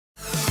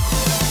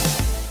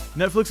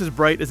Netflix's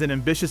Bright is an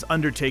ambitious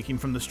undertaking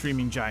from the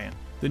streaming giant.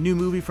 The new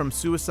movie from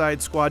Suicide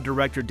Squad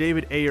director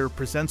David Ayer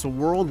presents a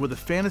world where the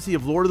fantasy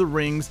of Lord of the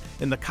Rings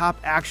and the cop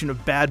action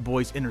of Bad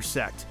Boys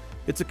intersect.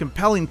 It's a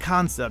compelling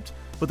concept,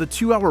 but the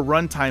 2-hour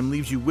runtime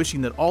leaves you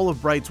wishing that all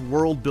of Bright's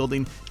world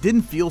building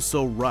didn't feel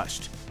so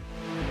rushed.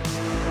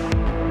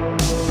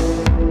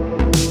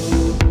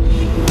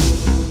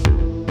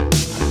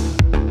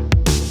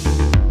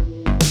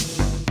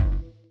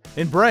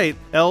 In Bright,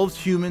 elves,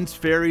 humans,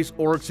 fairies,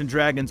 orcs, and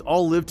dragons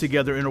all live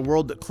together in a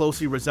world that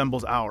closely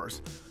resembles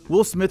ours.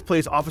 Will Smith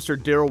plays Officer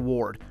Daryl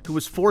Ward, who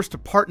was forced to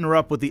partner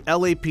up with the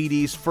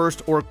LAPD's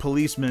first orc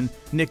policeman,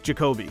 Nick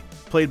Jacoby,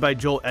 played by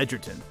Joel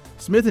Edgerton.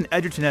 Smith and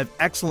Edgerton have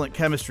excellent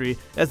chemistry,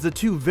 as the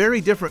two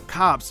very different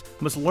cops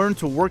must learn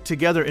to work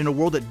together in a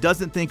world that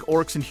doesn't think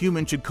orcs and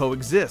humans should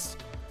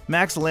coexist.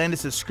 Max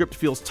Landis' script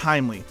feels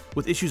timely,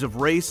 with issues of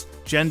race,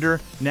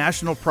 gender,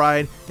 national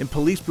pride, and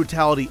police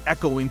brutality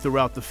echoing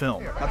throughout the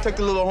film. Now take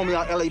the little homie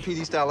out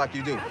LAPD style like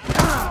you do.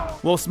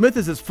 While Smith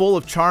is as full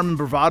of charm and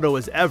bravado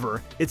as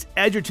ever, it's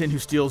Edgerton who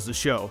steals the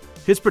show.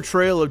 His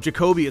portrayal of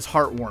Jacoby is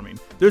heartwarming.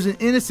 There's an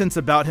innocence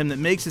about him that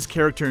makes his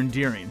character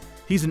endearing.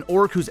 He's an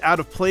orc who's out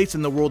of place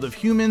in the world of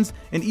humans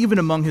and even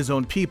among his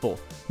own people.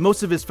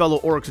 Most of his fellow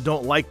orcs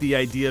don't like the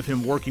idea of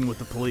him working with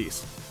the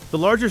police. The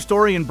larger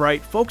story in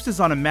Bright focuses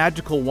on a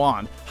magical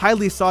wand,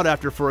 highly sought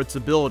after for its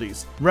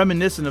abilities,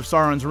 reminiscent of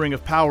Sauron's Ring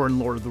of Power in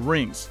Lord of the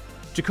Rings.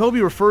 Jacoby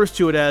refers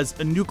to it as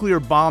a nuclear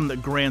bomb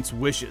that grants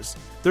wishes.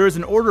 There is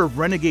an order of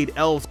renegade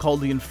elves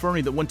called the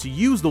Inferni that want to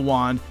use the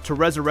wand to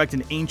resurrect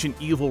an ancient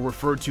evil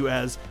referred to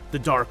as the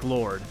Dark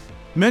Lord.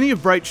 Many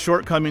of Bright's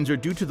shortcomings are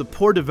due to the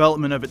poor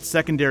development of its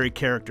secondary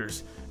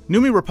characters.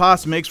 Noomi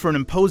Rapace makes for an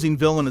imposing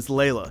villain as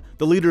Layla,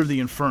 the leader of the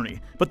Inferni,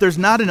 but there's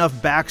not enough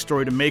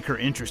backstory to make her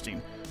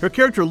interesting. Her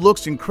character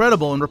looks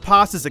incredible and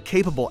Rapace is a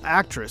capable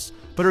actress,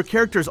 but her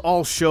characters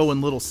all show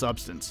in little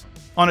substance.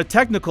 On a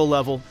technical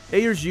level,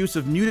 Ayer's use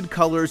of muted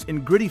colors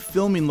and gritty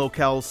filming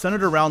locales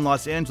centered around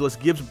Los Angeles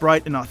gives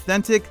Bright an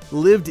authentic,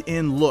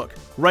 lived-in look,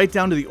 right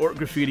down to the orc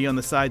graffiti on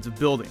the sides of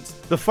buildings.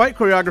 The fight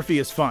choreography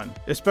is fun,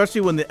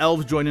 especially when the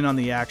elves join in on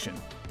the action.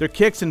 Their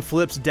kicks and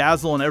flips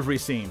dazzle in every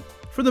scene.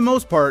 For the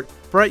most part,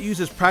 Bright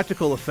uses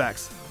practical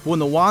effects, but when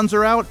the wands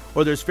are out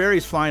or there's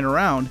fairies flying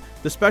around,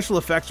 the special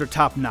effects are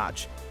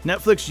top-notch.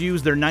 Netflix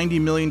used their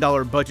 $90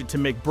 million budget to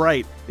make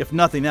Bright, if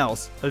nothing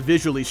else, a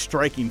visually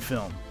striking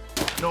film.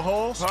 No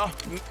holes? Huh?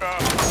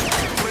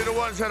 Only the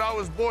ones that I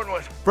was born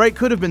with. Bright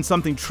could have been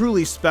something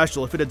truly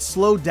special if it had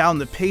slowed down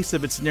the pace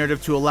of its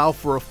narrative to allow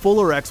for a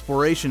fuller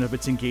exploration of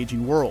its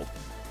engaging world.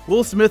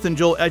 Will Smith and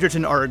Joel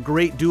Edgerton are a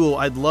great duo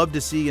I'd love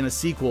to see in a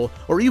sequel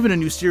or even a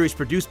new series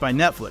produced by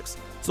Netflix,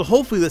 so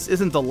hopefully this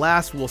isn't the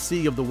last we'll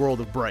see of the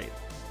world of Bright.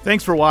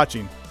 Thanks for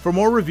watching. For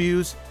more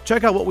reviews,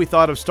 check out what we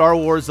thought of Star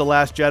Wars: The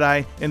Last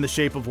Jedi and The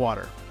Shape of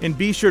Water. And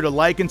be sure to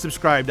like and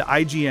subscribe to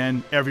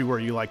IGN everywhere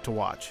you like to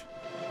watch.